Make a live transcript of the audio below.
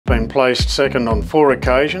been placed second on 4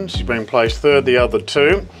 occasions. He's been placed third the other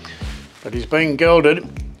 2, but he's been gelded.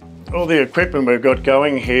 All the equipment we've got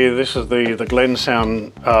going here, this is the Glen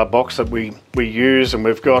Sound box that we use, and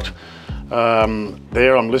we've got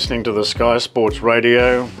there I'm listening to the Sky Sports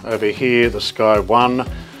radio. Over here the Sky One,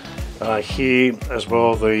 here as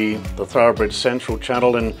well the Thoroughbred Central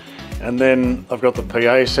channel, and then I've got the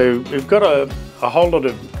PA. So we've got a whole lot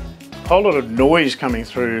of noise coming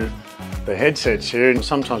through the headsets here, and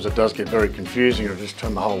sometimes it does get very confusing. I'll just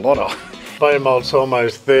turn the whole lot off. Baymont's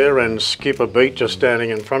almost there, and Skip a Beat just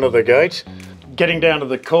standing in front of the gates. Getting down to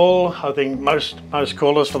the call, I think most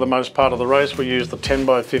callers for the most part of the race will use the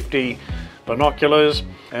 10x50 binoculars,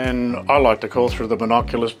 and I like to call through the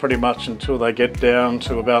binoculars pretty much until they get down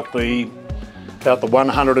to about the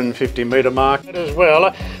 150 metre mark as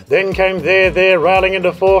well. Then came there, railing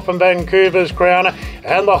into 4 from Vancouver's Crown,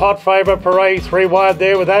 and the hot favourite Parade 3 wide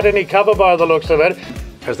there without any cover by the looks of it.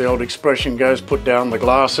 As the old expression goes, put down the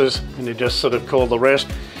glasses and you just sort of call the rest.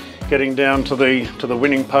 Getting down to the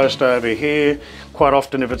winning post over here. Quite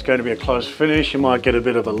often if it's going to be a close finish, you might get a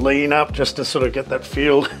bit of a lean up just to sort of get that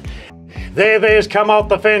feel. There's come off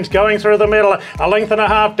the fence, going through the middle, a length and a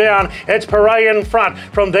half down. It's Parade in front.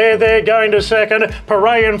 From there, going to second.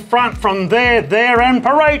 Parade in front from there, and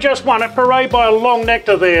Parade just won it. Parade by a long neck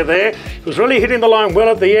to there. It was really hitting the line well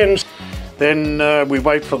at the end. Then we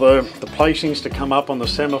wait for the placings to come up on the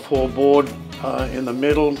semaphore board in the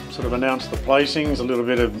middle, sort of announce the placings, a little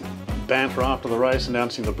bit of banter after the race,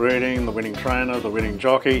 announcing the breeding, the winning trainer, the winning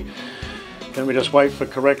jockey. Then we just wait for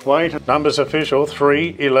correct weight. Numbers official,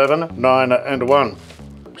 3, 11, 9 and 1.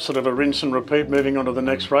 Sort of a rinse and repeat, moving on to the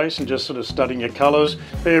next race and just sort of studying your colours.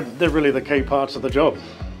 They're really the key parts of the job.